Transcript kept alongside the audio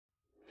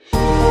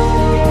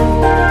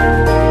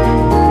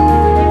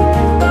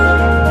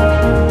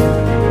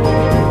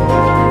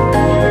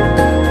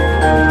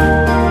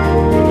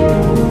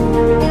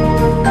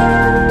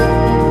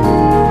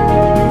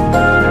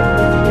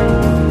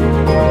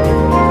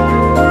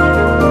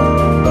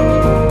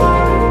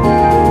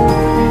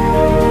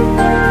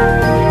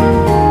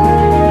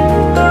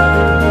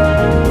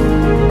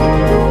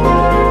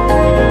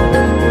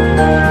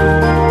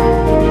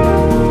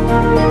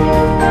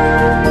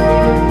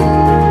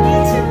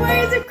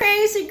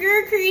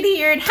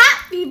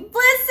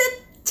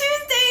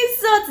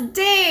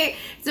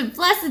a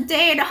blessed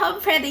day, and I hope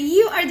and pray that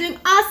you are doing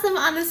awesome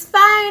on this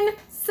fine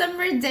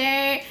summer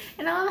day.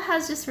 And I love how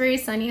it's just very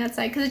sunny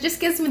outside because it just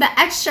gives me the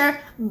extra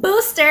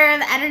booster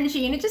of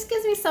energy, and it just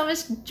gives me so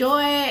much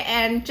joy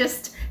and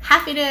just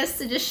happiness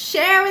to just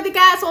share with you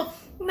guys. Well,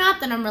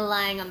 not that I'm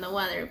relying on the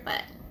weather,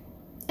 but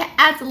it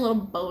adds a little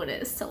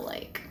bonus to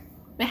like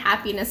my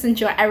happiness and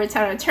joy every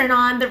time I turn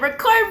on the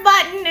record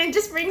button. It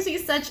just brings me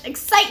such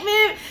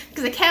excitement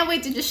because I can't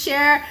wait to just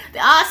share the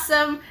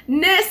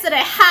awesomeness that I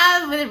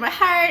have within my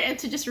heart and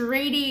to just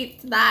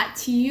radiate that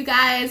to you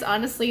guys.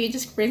 Honestly, it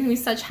just brings me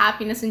such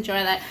happiness and joy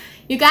that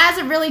you guys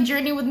have really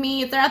journeyed with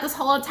me throughout this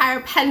whole entire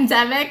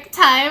pandemic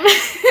time.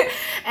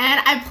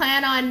 And I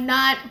plan on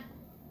not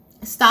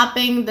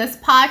stopping this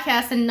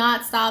podcast and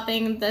not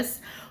stopping this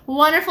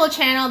wonderful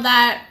channel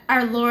that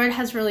our Lord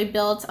has really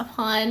built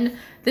upon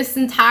this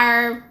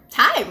entire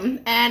time.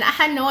 And I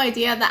had no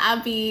idea that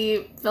I'd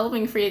be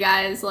filming for you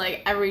guys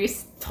like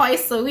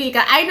twice a week.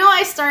 I know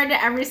I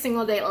started every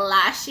single day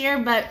last year,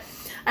 but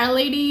Our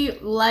Lady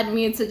led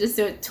me to just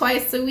do it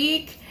twice a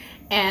week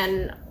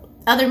and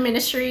other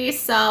ministries.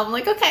 So I'm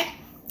like, okay,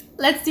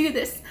 let's do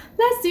this.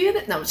 Let's do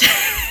this. No,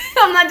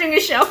 I'm not doing a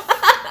show.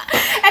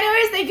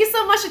 Anyways, thank you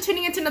so much for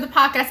tuning into another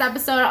podcast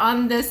episode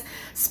on this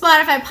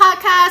Spotify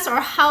podcast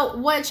or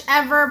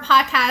whichever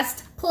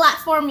podcast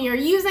platform you're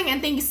using.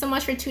 And thank you so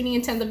much for tuning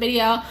into the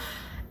video.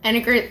 And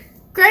it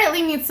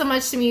greatly means so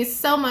much to me.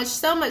 So much.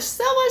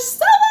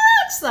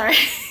 Sorry.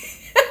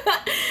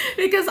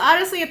 Because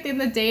honestly, at the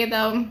end of the day,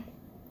 though,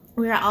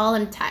 we're all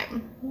in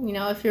time. You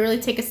know, if you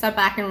really take a step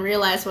back and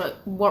realize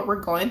what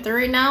we're going through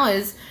right now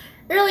is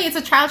really, it's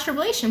a trial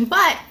tribulation.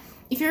 But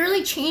if you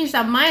really change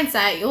that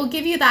mindset, it will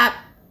give you that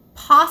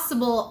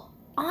possible,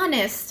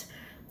 honest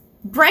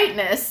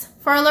brightness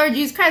for our Lord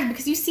Jesus Christ,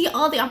 because you see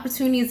all the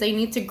opportunities that you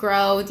need to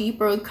grow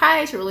deeper with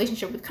Christ, your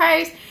relationship with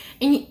Christ,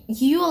 and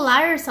you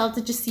allow yourself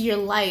to just see your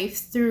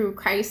life through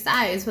Christ's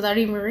eyes without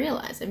even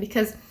realizing.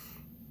 Because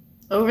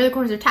over the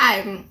course of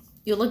time,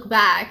 you look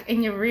back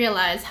and you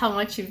realize how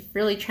much you've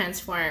really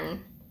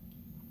transformed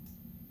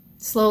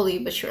slowly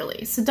but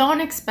surely. So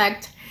don't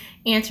expect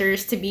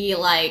answers to be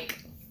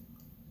like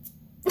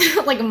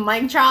a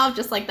mic drop,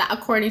 just like that,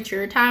 according to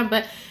your time,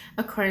 but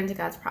according to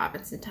God's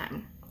providence and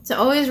time. So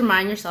always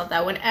remind yourself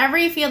that whenever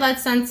you feel that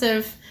sense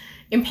of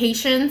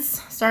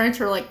impatience starting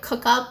to like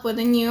cook up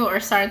within you or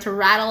starting to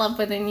rattle up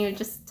within you,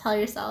 just tell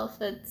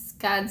yourself it's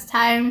God's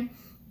time,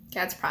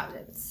 God's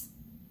providence.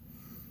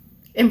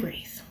 And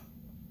breathe.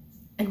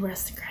 And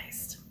rest in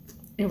Christ.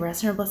 And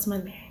rest in our Blessed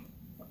Mother Mary.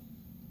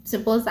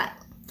 Simple as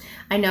that.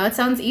 I know it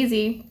sounds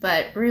easy,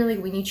 but really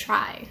when you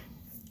try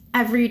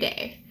every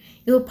day,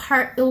 it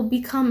will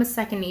become a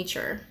second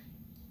nature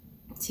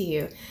to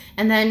you.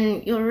 And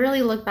then you'll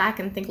really look back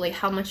and think like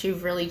how much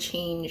you've really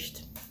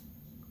changed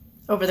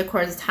over the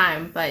course of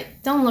time. But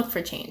don't look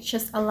for change.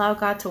 Just allow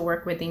God to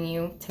work within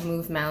you, to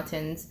move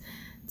mountains,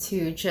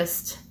 to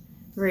just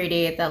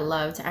radiate that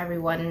love to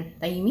everyone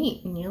that you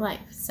meet in your life.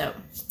 So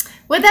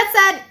with that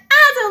said, as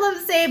I love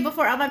to say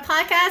before all my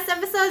podcast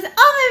episodes, all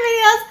my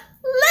videos,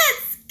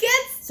 let's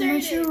get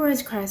started. So, your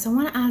words, Christ, I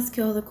want to ask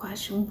you all the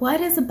question.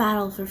 What is a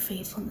battle for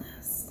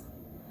faithfulness?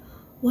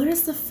 What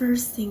is the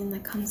first thing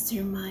that comes to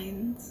your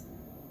mind?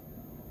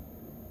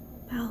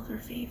 Battle for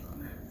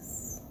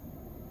faithfulness.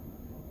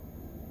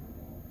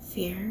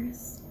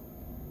 Fears,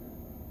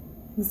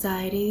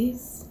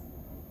 anxieties,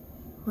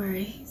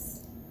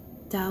 worries,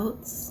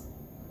 doubts.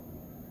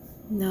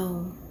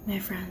 No, my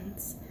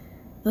friends.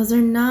 Those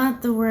are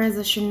not the words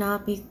that should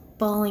not be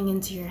falling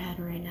into your head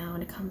right now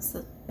when it comes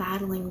to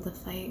battling the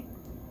fight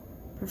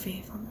for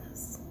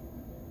faithfulness.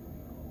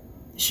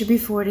 It should be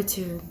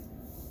fortitude,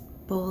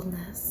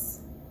 boldness,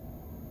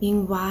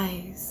 being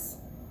wise,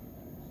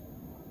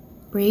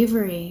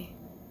 bravery,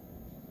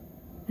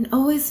 and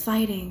always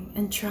fighting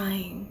and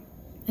trying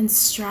and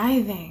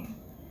striving,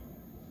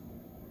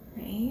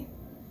 right?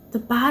 The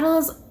battle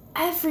is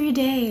every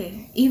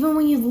day, even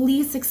when you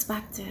least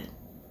expect it.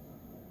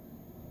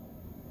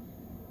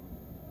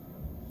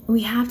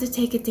 We have to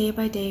take it day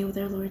by day with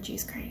our Lord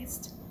Jesus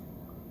Christ.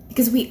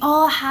 Because we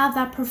all have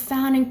that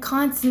profound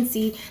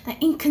inconsistency, that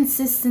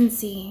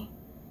inconsistency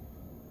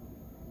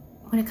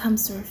when it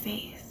comes to our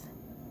faith.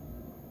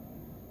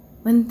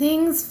 When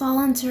things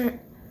fall into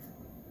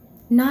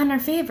not in our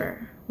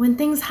favor, when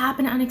things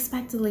happen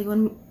unexpectedly,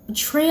 when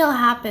betrayal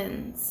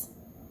happens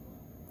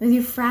with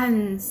your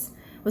friends,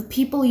 with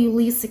people you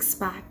least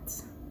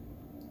expect,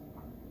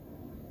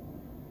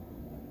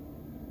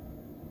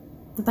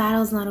 the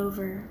battle's not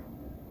over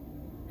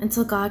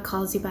until God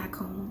calls you back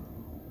home.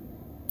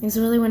 Because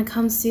really when it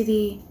comes to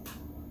the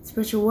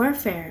spiritual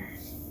warfare,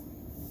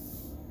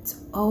 it's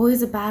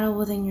always a battle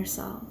within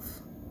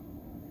yourself.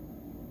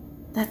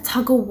 That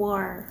tug of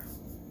war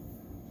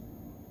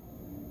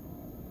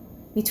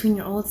between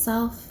your old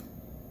self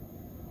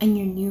and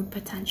your new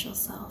potential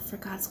self for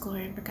God's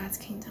glory and for God's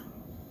kingdom.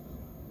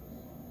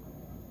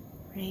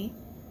 Right?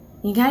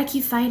 You gotta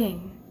keep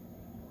fighting.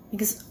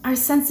 Because our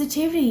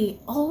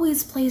sensitivity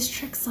always plays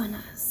tricks on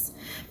us,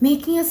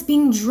 making us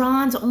being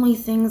drawn to only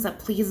things that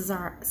pleases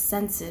our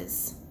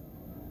senses.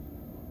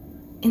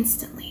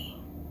 instantly.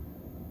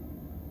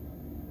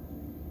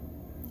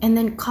 And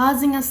then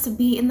causing us to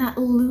be in that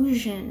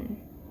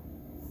illusion,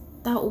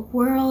 that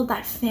world,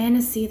 that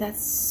fantasy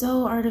that's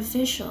so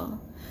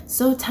artificial,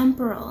 so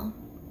temporal,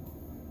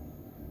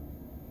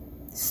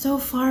 so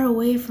far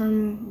away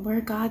from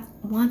where God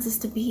wants us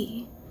to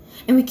be.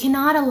 And we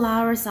cannot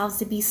allow ourselves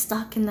to be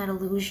stuck in that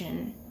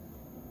illusion,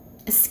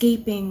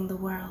 escaping the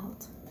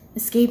world,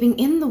 escaping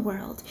in the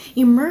world,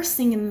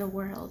 immersing in the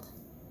world.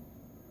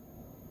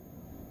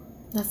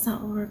 That's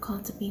not what we're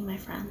called to be, my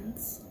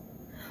friends.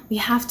 We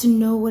have to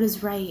know what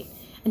is right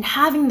and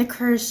having the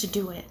courage to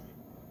do it.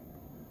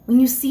 When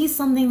you see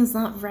something is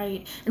not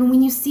right, and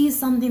when you see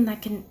something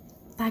that can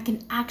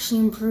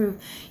actually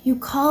improve, you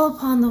call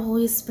upon the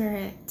Holy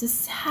Spirit to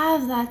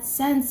have that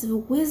sense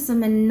of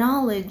wisdom and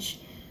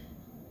knowledge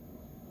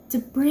to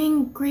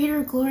bring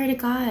greater glory to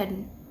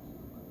God.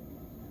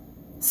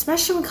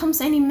 Especially when it comes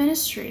to any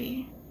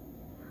ministry.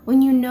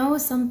 When you know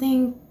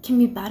something can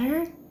be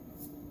better,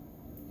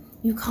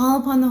 you call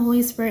upon the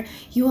Holy Spirit.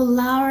 You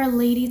allow Our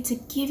Lady to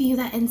give you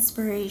that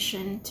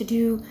inspiration to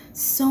do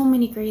so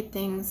many great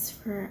things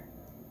for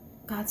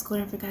God's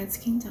glory and for God's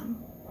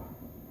kingdom.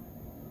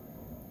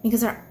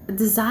 Because our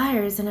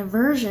desires and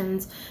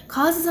aversions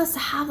causes us to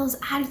have those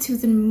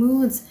attitudes and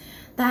moods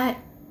that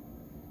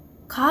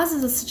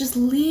causes us to just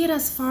lead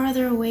us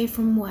farther away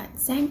from what?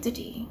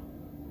 Sanctity.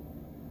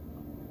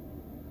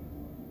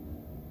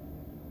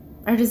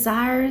 Our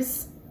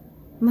desires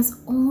must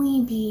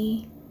only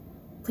be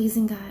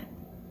pleasing God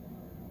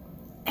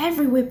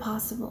every way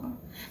possible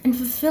and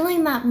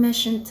fulfilling that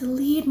mission to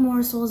lead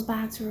more souls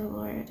back to our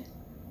Lord.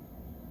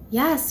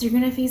 Yes, you're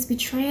going to face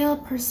betrayal,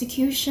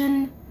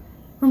 persecution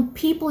from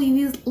people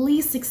you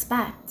least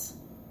expect.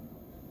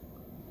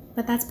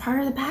 But that's part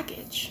of the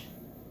package.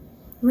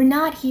 We're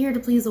not here to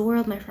please the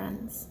world, my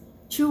friends.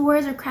 True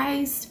warriors of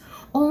Christ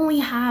only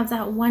have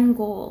that one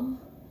goal: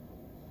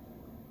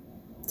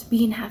 to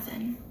be in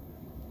heaven.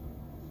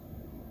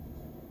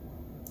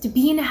 To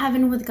be in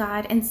heaven with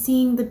God and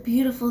seeing the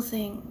beautiful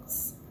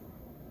things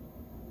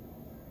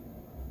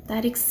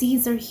that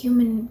exceeds our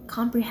human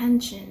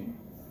comprehension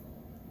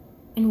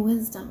and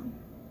wisdom.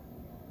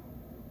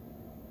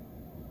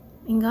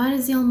 And God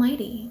is the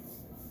Almighty.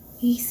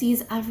 He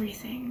sees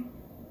everything.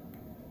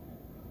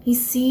 He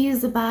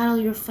sees the battle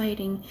you're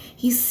fighting.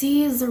 He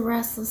sees the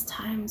restless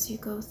times you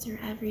go through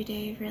every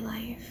day of your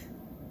life.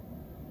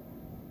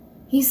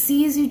 He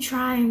sees you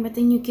trying, but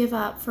then you give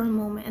up for a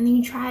moment, and then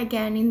you try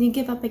again, and then you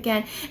give up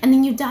again, and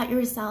then you doubt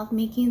yourself,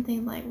 making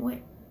things like, what?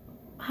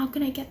 How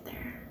can I get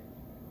there?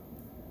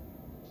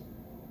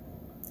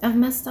 I've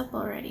messed up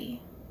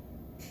already.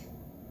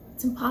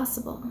 It's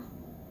impossible.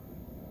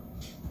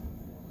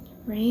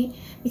 Right?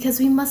 Because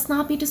we must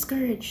not be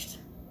discouraged.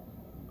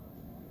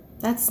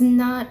 That's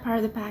not part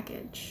of the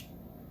package.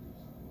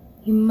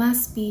 You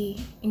must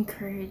be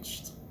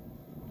encouraged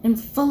and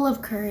full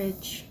of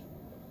courage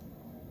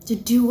to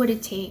do what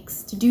it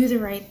takes, to do the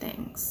right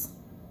things,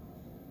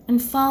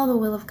 and follow the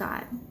will of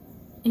God,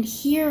 and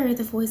hear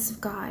the voice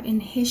of God in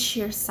His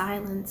sheer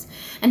silence,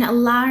 and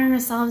allowing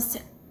ourselves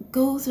to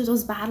go through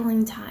those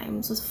battling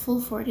times with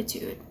full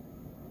fortitude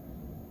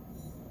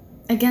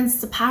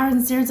against the powers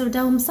and snares of the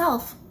devil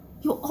himself.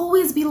 You'll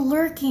always be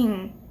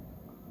lurking.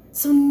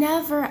 So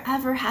never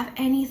ever have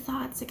any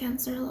thoughts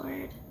against our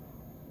Lord.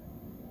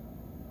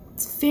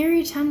 It's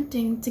very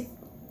tempting to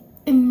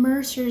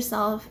immerse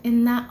yourself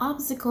in that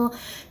obstacle,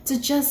 to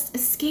just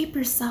escape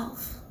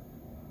yourself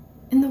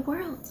in the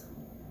world.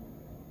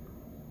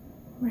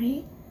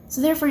 Right? So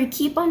therefore you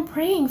keep on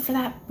praying for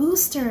that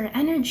booster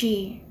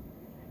energy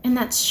and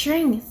that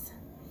strength.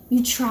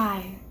 You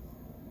try.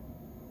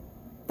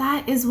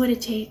 That is what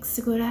it takes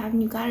to go to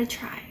heaven. You gotta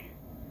try.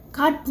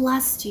 God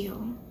blessed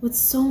you with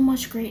so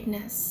much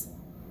greatness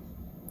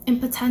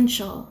and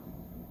potential.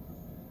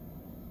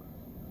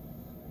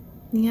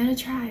 You gotta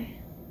try.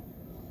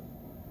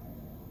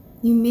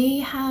 You may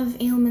have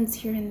ailments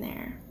here and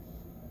there,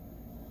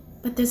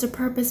 but there's a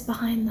purpose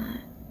behind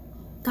that.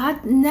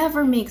 God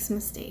never makes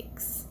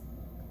mistakes.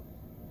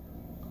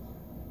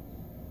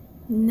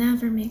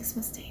 Never makes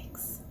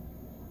mistakes.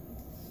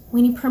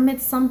 When He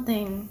permits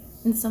something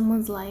in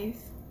someone's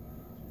life,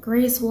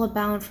 grace will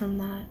abound from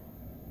that.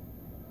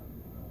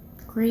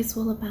 Grace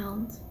will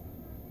abound.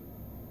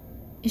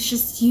 It's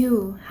just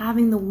you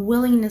having the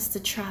willingness to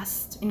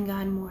trust in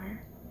God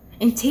more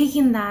and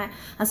taking that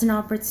as an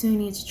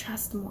opportunity to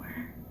trust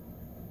more.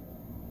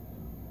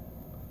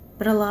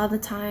 But a lot of the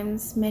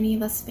times, many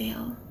of us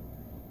fail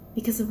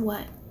because of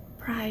what?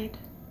 Pride,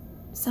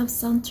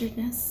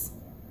 self-centeredness,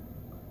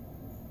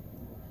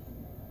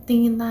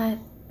 thinking that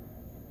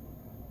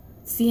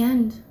it's the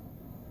end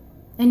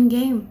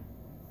game,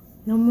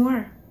 no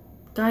more.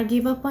 God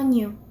gave up on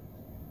you.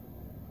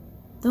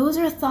 Those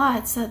are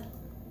thoughts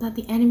that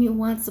the enemy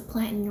wants to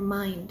plant in your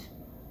mind.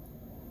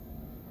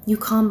 You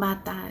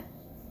combat that.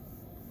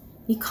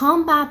 You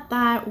combat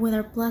that with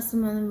our Blessed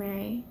Mother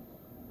Mary.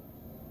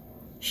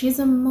 She is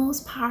the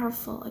most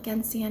powerful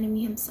against the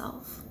enemy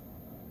himself.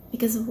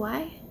 Because of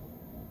why?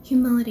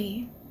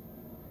 Humility.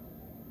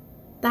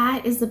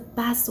 That is the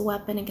best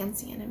weapon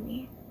against the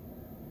enemy,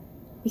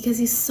 because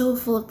he's so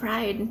full of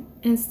pride, and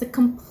it's the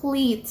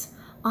complete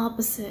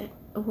opposite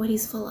of what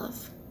he's full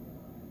of.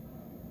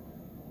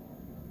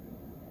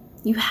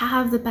 You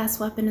have the best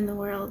weapon in the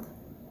world.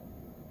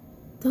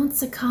 Don't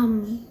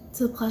succumb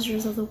to the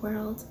pleasures of the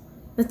world,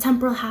 the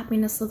temporal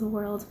happiness of the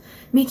world,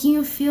 making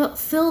you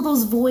fill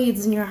those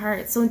voids in your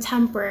heart, so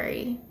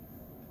temporary.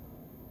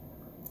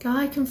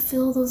 God can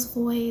fill those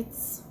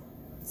voids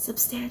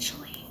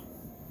substantially,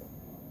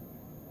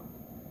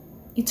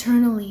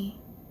 eternally,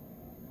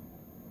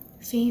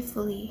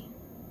 faithfully.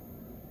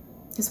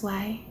 Is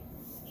why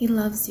he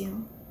loves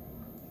you.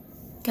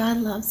 God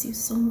loves you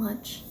so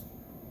much.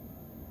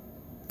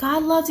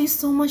 God loves you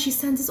so much, he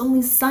sent his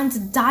only son to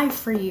die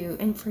for you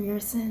and for your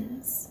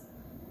sins.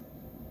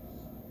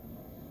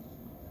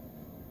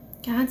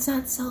 God's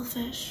not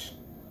selfish.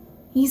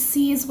 He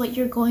sees what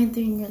you're going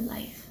through in your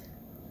life.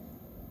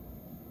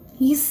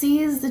 He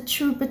sees the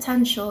true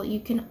potential you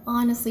can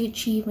honestly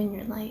achieve in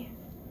your life.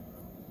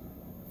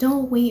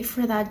 Don't wait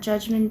for that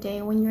judgment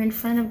day when you're in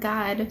front of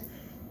God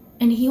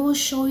and he will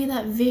show you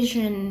that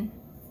vision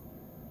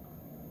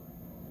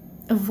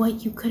of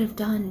what you could have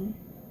done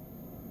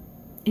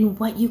and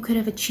what you could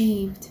have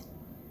achieved.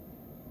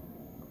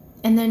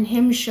 And then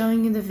him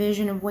showing you the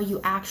vision of what you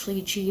actually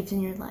achieved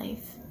in your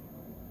life.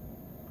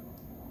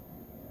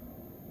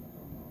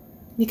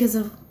 Because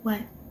of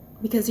what?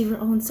 Because of your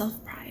own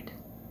self-pride.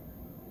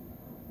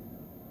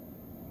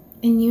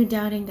 And you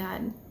doubting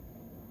God.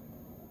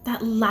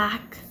 That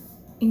lack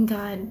in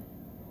God.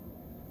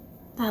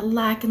 That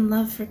lack in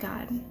love for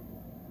God.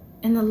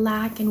 And the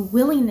lack in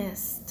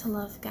willingness to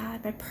love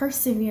God by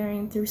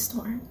persevering through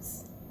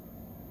storms.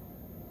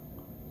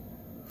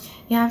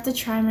 You have to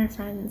try, my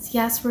friends.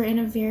 Yes, we're in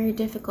a very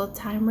difficult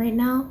time right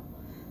now.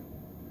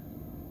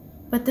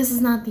 But this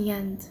is not the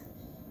end.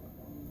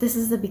 This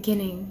is the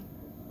beginning.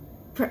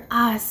 For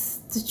us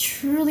to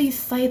truly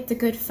fight the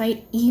good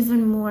fight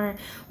even more,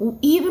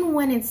 even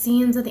when it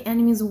seems that the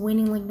enemy is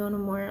winning like no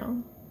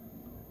tomorrow.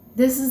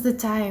 This is the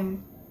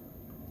time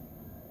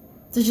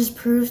to just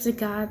prove to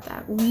God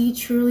that we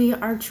truly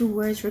are true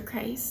words for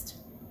Christ.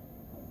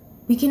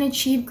 We can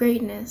achieve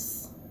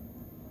greatness.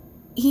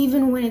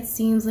 Even when it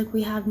seems like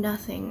we have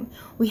nothing,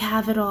 we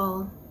have it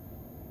all.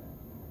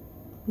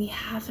 We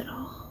have it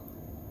all.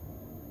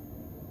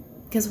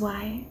 Because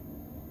why?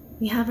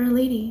 We have Our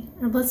Lady,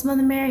 our Blessed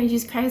Mother Mary,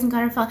 Jesus Christ, and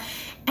God our Father.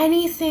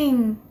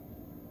 Anything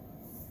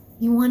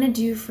you want to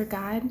do for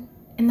God,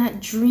 and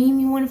that dream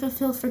you want to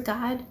fulfill for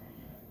God,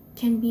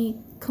 can be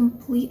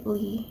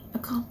completely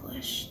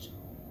accomplished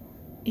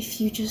if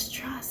you just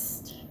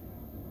trust.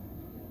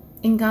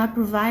 In God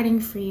providing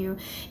for you,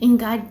 in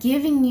God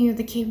giving you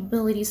the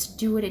capabilities to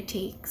do what it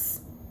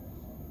takes.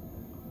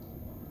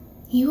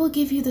 He will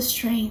give you the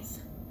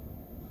strength.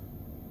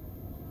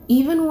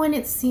 Even when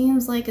it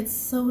seems like it's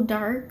so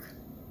dark,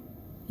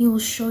 he will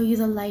show you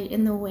the light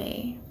in the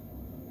way.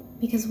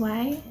 Because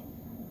why?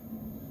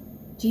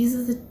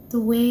 Jesus is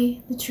the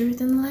way, the truth,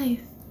 and the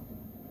life.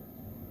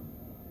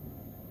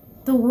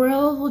 The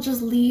world will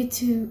just lead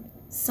to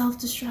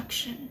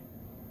self-destruction.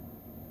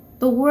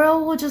 The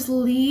world will just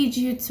lead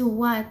you to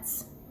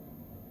what?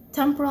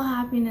 Temporal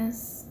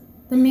happiness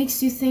that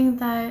makes you think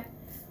that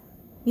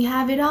you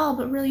have it all,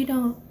 but really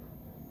don't.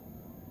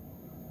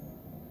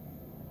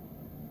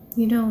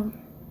 You don't.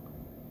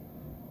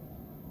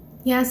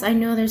 Yes, I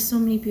know there's so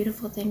many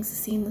beautiful things to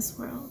see in this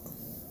world.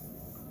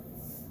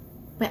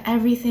 But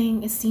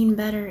everything is seen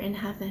better in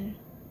heaven.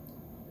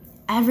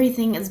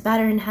 Everything is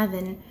better in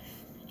heaven.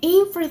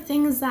 Aim for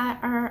things that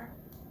are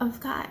of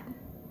God.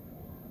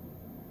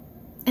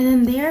 And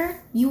then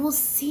there, you will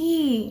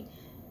see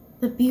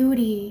the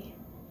beauty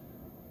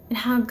and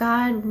how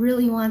God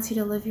really wants you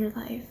to live your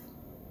life.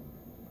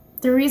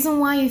 The reason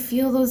why you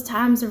feel those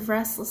times of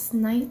restless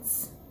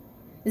nights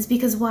is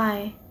because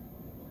why?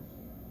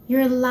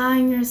 You're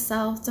allowing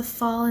yourself to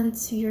fall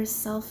into your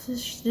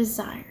selfish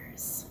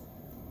desires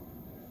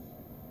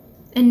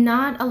and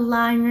not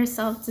allowing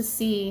yourself to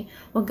see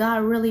what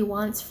God really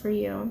wants for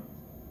you.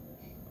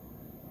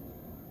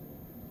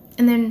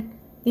 And then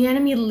the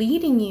enemy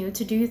leading you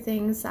to do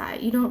things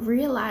that you don't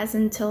realize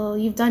until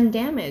you've done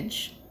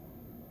damage,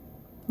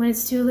 when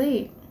it's too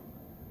late.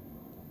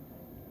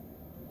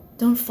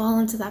 Don't fall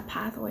into that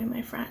pathway,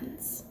 my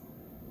friends.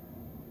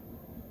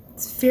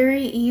 It's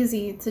very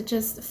easy to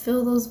just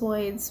fill those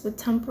voids with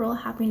temporal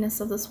happiness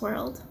of this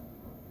world.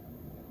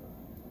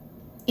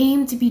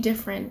 Aim to be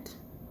different.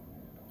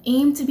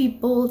 Aim to be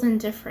bold and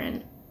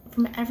different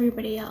from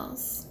everybody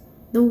else.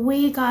 The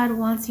way God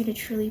wants you to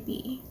truly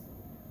be.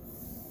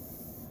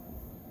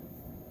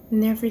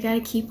 And therefore you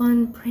gotta keep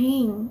on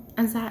praying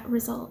as that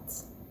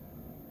results.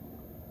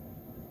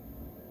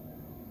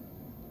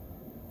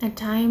 At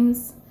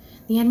times,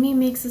 the enemy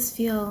makes us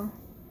feel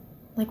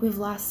like we've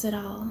lost it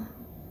all.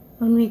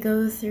 When we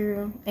go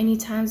through any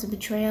times of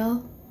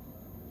betrayal,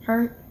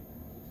 hurt,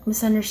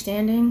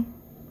 misunderstanding.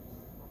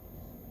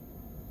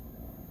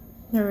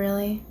 But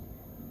really,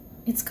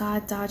 it's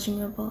God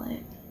dodging a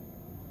bullet.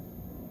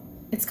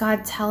 It's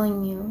God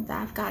telling you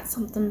that I've got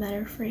something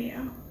better for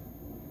you.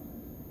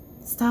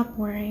 Stop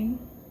worrying.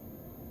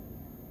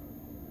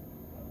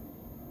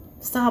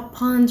 Stop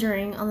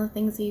pondering on the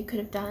things that you could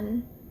have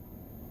done.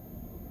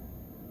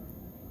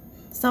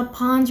 Stop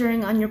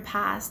pondering on your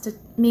past,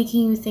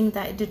 making you think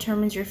that it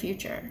determines your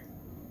future.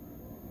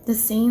 The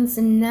saints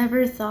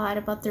never thought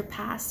about their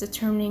past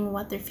determining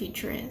what their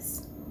future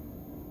is.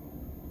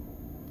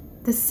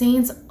 The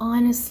saints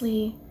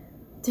honestly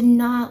did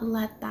not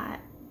let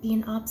that be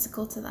an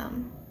obstacle to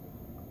them.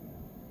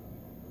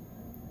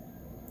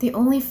 They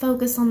only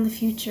focus on the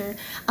future,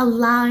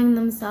 allowing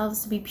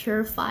themselves to be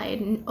purified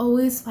and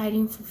always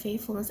fighting for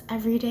faithfulness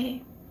every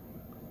day.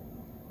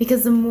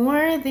 Because the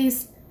more they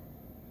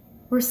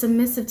were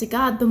submissive to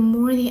God, the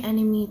more the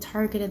enemy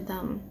targeted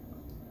them.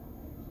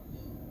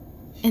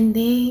 And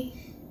they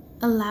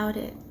allowed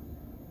it.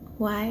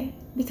 Why?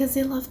 Because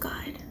they love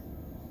God.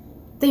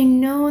 They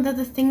know that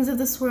the things of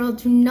this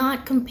world do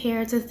not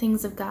compare to the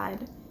things of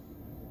God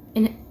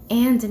and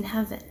in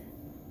heaven.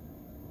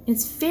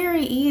 It's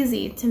very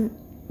easy to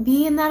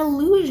be in that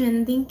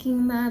illusion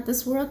thinking that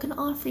this world can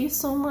offer you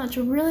so much,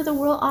 or really the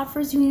world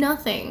offers you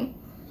nothing.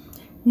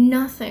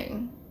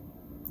 Nothing.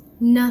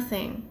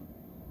 Nothing.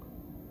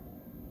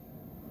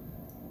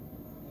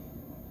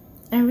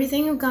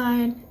 Everything of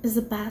God is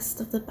the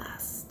best of the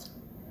best.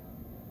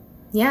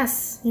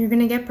 Yes, you're going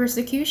to get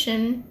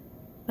persecution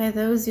by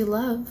those you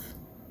love.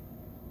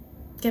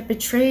 Get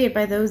betrayed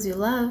by those you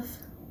love.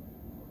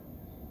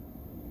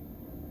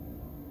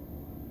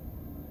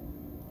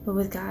 But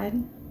with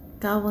God,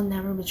 God will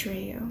never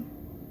betray you.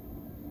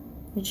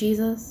 With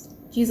Jesus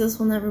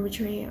will never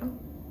betray you.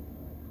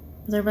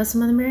 With our Blessed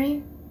Mother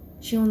Mary,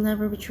 she will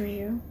never betray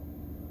you.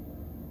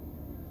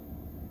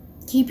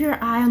 Keep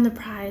your eye on the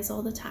prize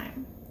all the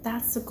time.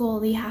 That's the goal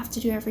that you have to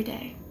do every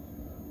day.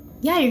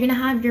 Yeah, you're going to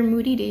have your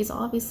moody days,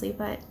 obviously,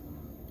 but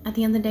at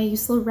the end of the day, you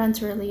still run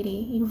to Our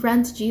Lady. You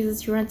run to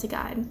Jesus, you run to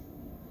God.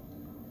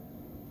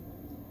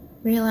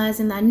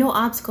 Realizing that no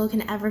obstacle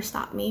can ever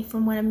stop me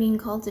from what I'm being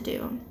called to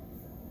do.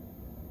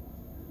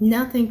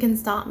 Nothing can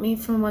stop me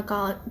from what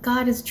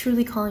God is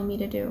truly calling me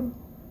to do.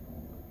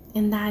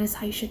 And that is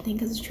how you should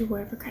think as a true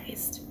warrior for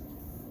Christ.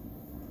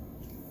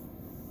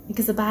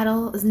 Because the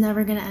battle is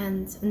never going to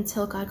end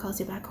until God calls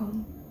you back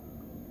home.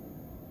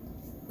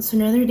 So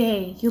another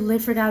day, you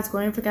live for God's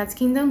glory and for God's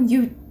kingdom,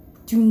 you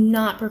do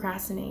not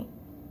procrastinate.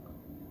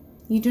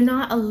 You do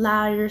not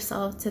allow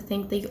yourself to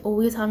think that you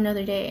always have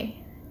another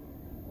day.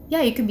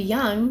 Yeah, you could be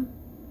young.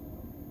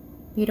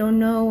 You don't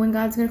know when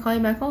God's going to call you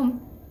back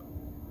home.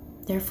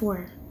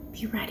 Therefore,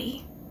 be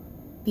ready.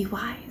 Be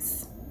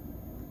wise.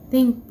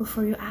 Think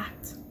before you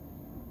act.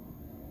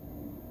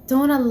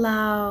 Don't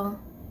allow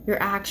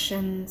your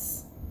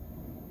actions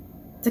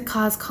to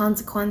cause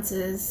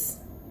consequences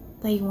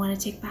that you want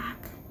to take back.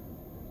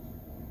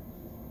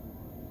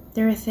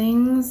 There are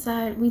things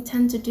that we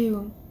tend to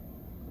do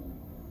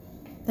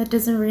that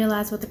doesn't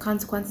realize what the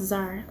consequences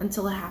are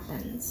until it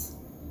happens.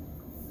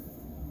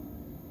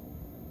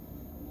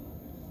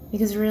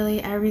 Because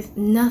really,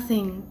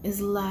 nothing is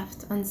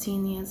left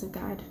unseen in the eyes of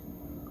God.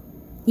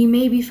 You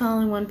may be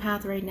following one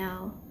path right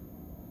now,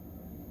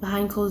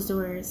 behind closed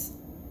doors,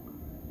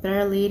 but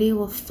Our Lady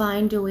will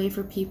find a way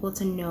for people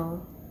to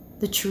know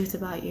the truth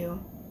about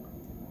you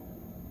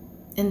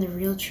and the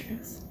real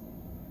truth,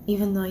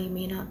 even though you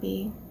may not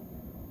be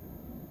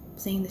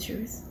saying the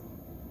truth.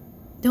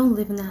 Don't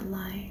live in that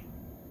lie.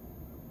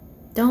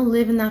 Don't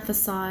live in that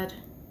facade.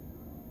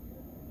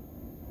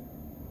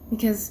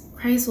 Because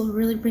Christ will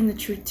really bring the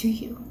truth to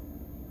you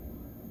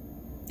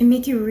and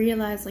make you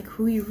realize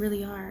who you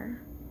really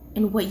are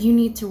and what you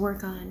need to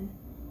work on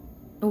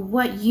and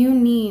what you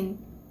need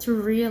to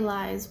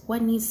realize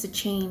what needs to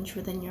change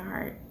within your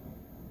heart.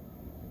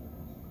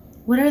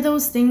 What are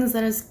those things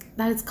that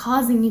is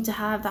causing you to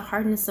have the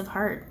hardness of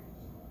heart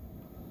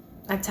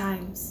at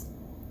times?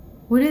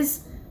 What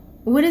is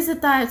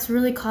it that's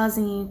really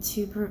causing you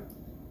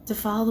to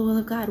follow the will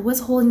of God?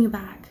 What's holding you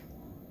back?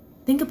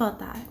 Think about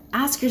that.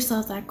 Ask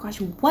yourself that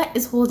question. What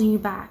is holding you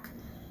back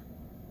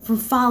from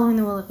following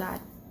the will of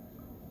God?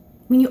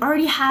 When you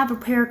already have a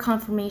prayer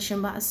confirmation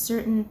about a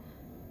certain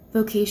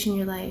vocation in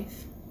your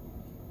life,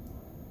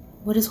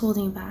 what is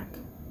holding you back?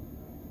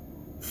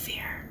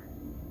 Fear.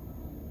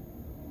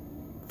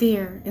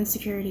 Fear,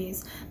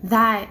 insecurities.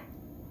 That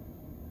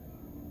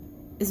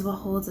is what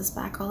holds us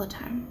back all the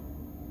time.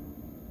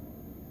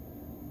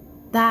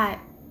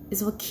 That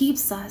is what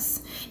keeps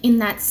us in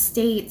that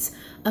state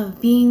of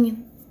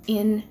being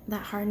in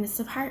that hardness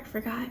of heart for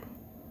God.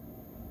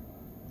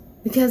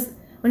 Because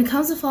when it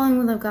comes to following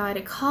the will of God,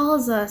 it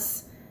calls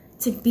us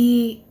to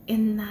be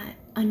in that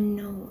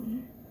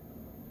unknown,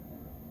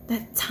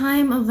 that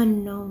time of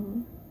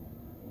unknown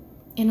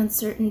and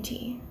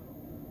uncertainty.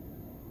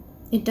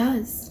 It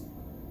does.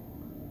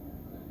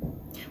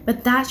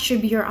 But that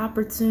should be your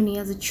opportunity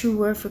as a true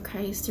warrior for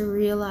Christ to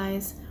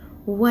realize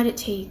what it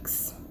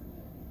takes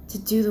to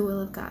do the will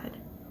of God,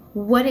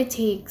 what it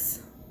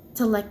takes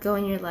to let go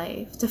in your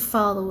life, to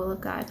follow the will of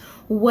God,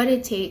 what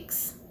it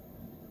takes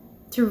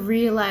to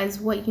realize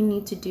what you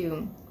need to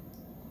do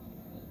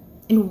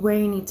and where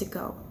you need to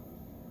go.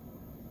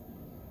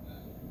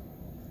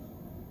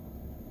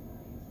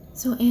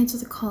 So answer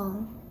the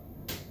call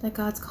that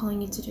God's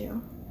calling you to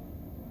do.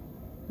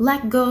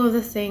 Let go of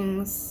the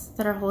things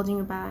that are holding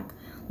you back.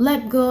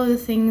 Let go of the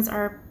things that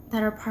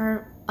are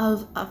part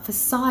of a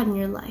facade in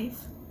your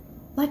life.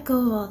 Let go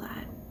of all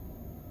that.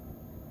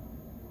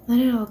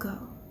 Let it all go.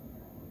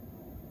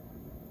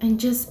 And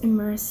just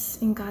immerse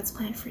in God's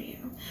plan for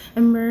you.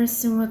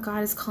 Immerse in what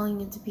God is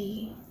calling you to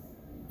be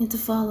and to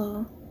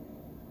follow.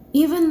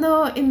 Even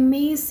though it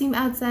may seem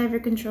outside of your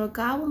control,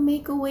 God will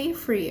make a way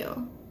for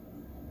you.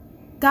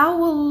 God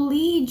will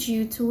lead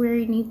you to where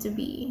you need to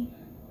be.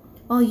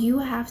 All you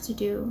have to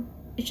do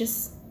is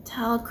just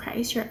tell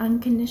Christ your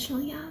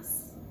unconditional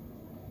yes.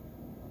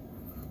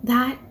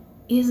 That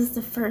is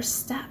the first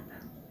step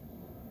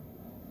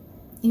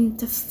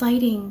into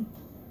fighting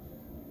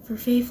for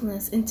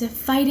faithfulness, into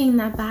fighting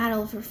that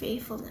battle for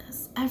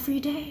faithfulness every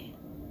day.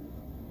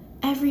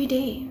 Every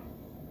day.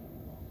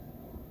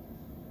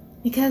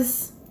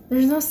 Because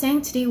there's no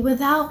sanctity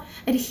without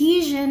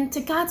adhesion to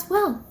God's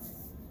will.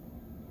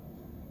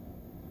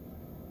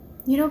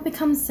 You don't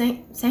become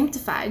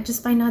sanctified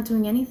just by not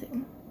doing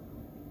anything.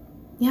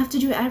 You have to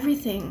do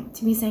everything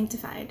to be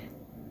sanctified.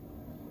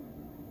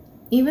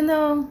 Even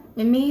though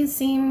it may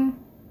seem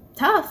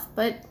tough,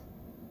 but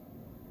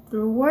the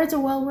rewards are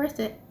well worth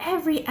it.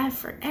 Every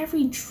effort,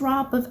 every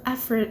drop of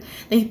effort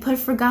that you put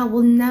for God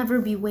will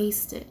never be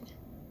wasted.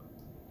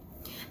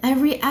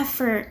 Every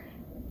effort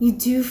you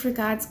do for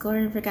God's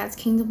glory and for God's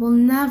kingdom will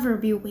never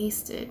be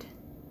wasted.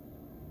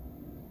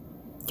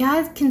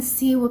 God can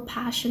see what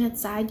passionate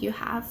side you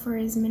have for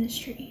His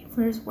ministry,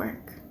 for His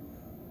work.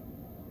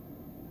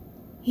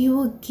 He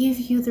will give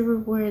you the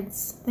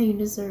rewards that you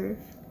deserve.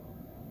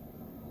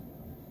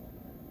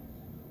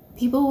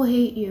 People will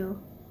hate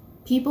you.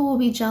 People will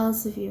be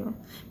jealous of you.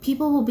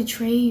 People will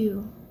betray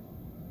you.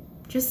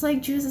 Just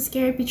like Judas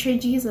Iscariot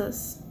betrayed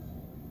Jesus.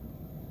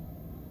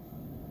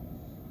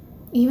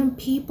 Even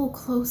people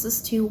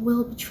closest to you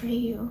will betray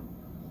you.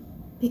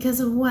 Because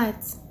of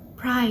what?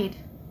 Pride.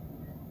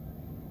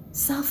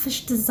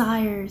 Selfish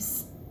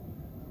desires.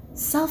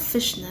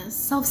 Selfishness.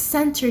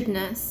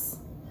 Self-centeredness.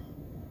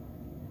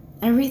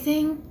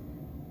 Everything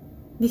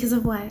because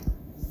of what?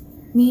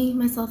 Me,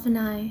 myself, and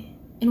I.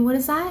 And what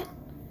is that?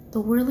 The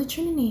worldly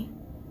trinity.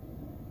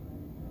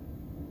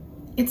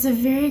 It's a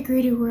very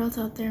greedy world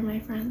out there, my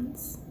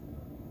friends.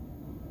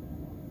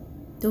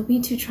 Don't be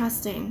too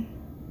trusting.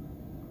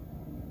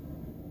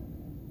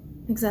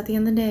 Because at the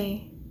end of the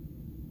day,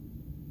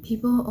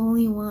 people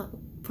only want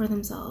for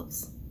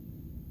themselves.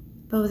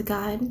 But with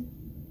God,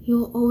 He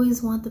will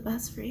always want the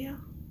best for you.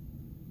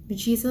 With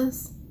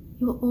Jesus,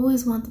 He will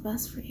always want the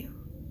best for you.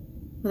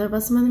 With our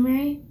Blessed Mother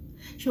Mary,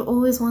 she'll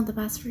always want the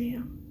best for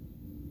you.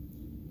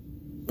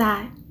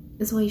 That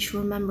is what you should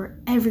remember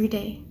every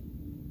day.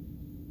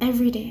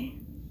 Every day.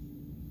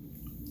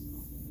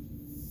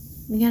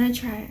 You gotta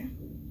try it.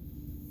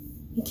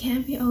 You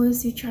can't be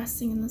always too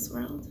trusting in this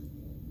world.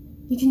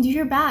 You can do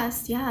your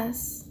best,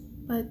 yes,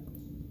 but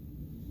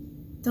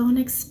don't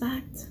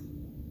expect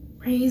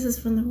praises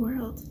from the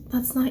world.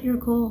 That's not your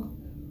goal.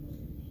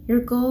 Your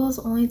goal is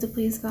only to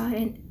please God,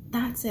 and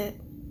that's it.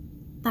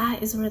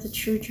 That is where the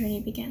true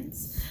journey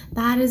begins.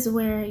 That is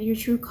where your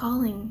true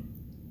calling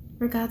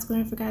for God's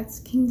glory and for God's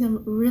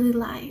kingdom really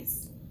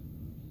lies.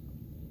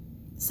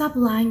 Stop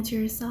lying to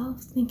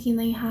yourself, thinking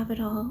that you have it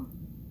all,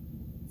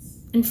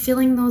 and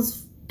filling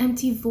those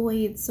empty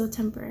voids so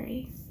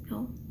temporary.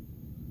 No,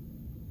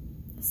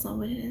 that's not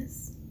what it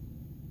is.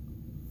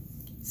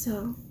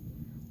 So,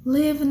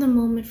 live in the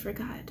moment for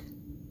God.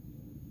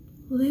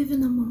 Live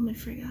in the moment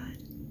for God.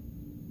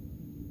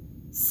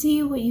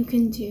 See what you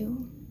can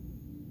do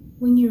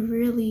when you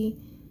really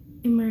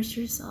immerse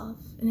yourself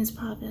in His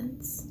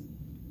providence.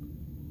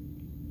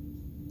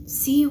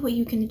 See what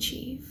you can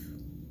achieve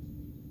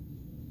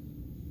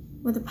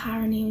with the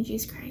power and name of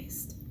Jesus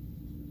Christ.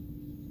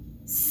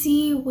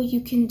 See what you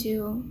can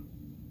do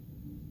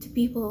to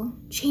people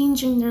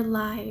changing their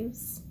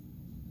lives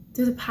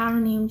through the power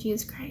and name of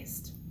Jesus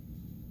Christ.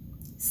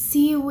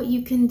 See what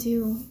you can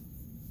do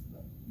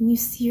when you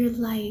see your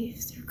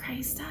life through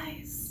Christ's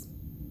eyes.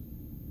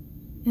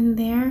 And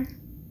there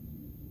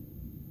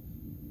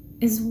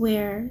is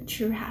where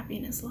true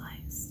happiness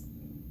lies.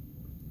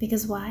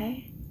 Because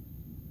why?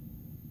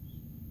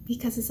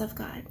 Because it's of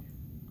God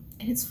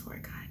and it's for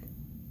God.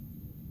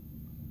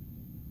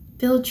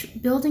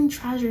 Building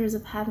treasures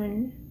of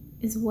heaven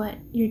is what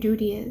your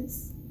duty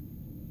is.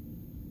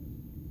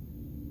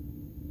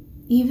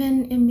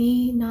 Even it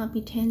may not be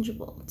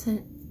tangible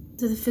to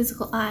the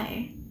physical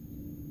eye,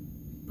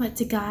 but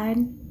to God,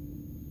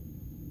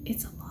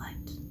 it's a lot.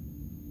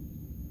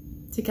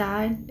 To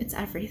God, it's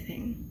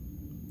everything.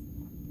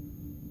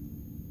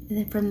 And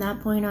then from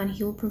that point on,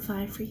 He will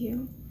provide for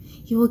you.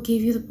 He will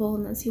give you the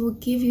boldness. He will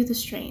give you the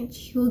strength.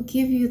 He will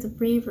give you the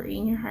bravery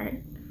in your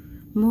heart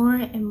more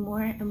and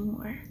more and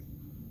more.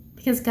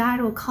 Because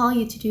God will call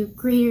you to do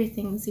greater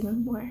things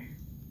even more.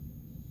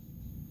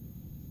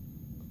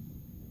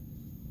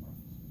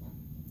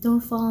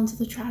 Don't fall into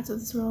the traps of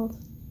this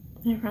world,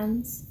 my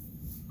friends.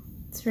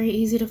 It's very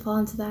easy to fall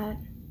into that.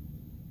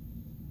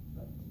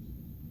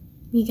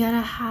 You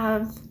gotta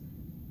have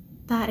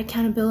that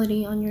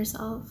accountability on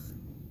yourself.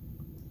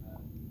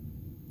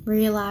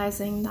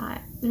 Realizing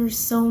that there's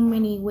so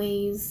many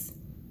ways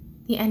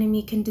the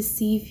enemy can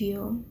deceive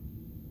you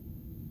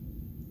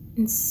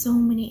in so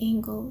many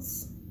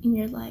angles in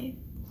your life.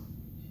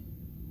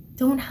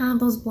 Don't have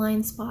those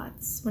blind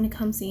spots when it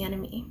comes to the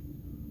enemy.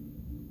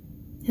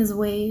 His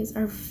ways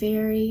are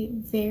very,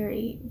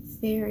 very,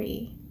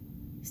 very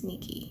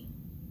sneaky.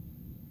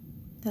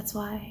 That's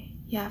why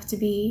you have to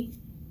be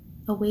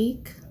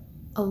awake,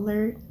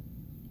 alert,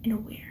 and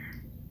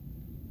aware.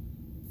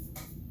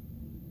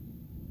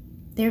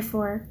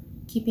 Therefore,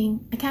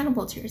 keeping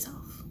accountable to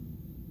yourself.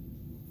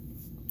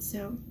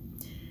 So,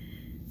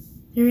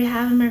 there you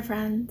have it, my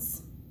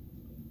friends.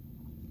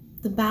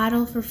 The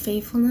battle for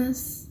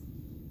faithfulness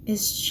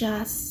is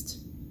just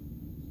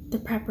the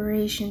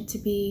preparation to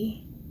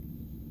be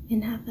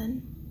in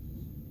heaven,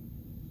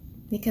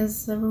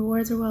 because the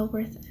rewards are well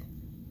worth it.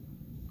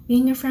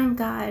 Being a friend of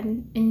God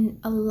and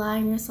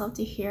allowing yourself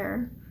to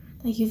hear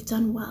that you've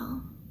done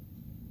well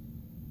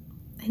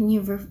and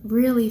you've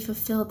really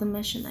fulfilled the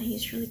mission that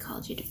He's truly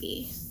called you to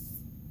be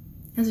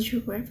as a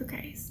true warrior for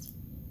Christ.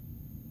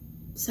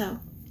 So,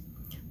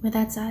 with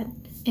that said,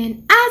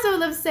 and as I would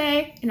love to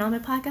say in all my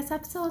podcast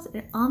episodes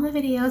and all my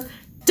videos,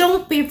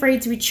 don't be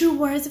afraid to be true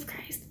warriors of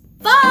Christ.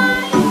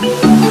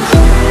 Bye!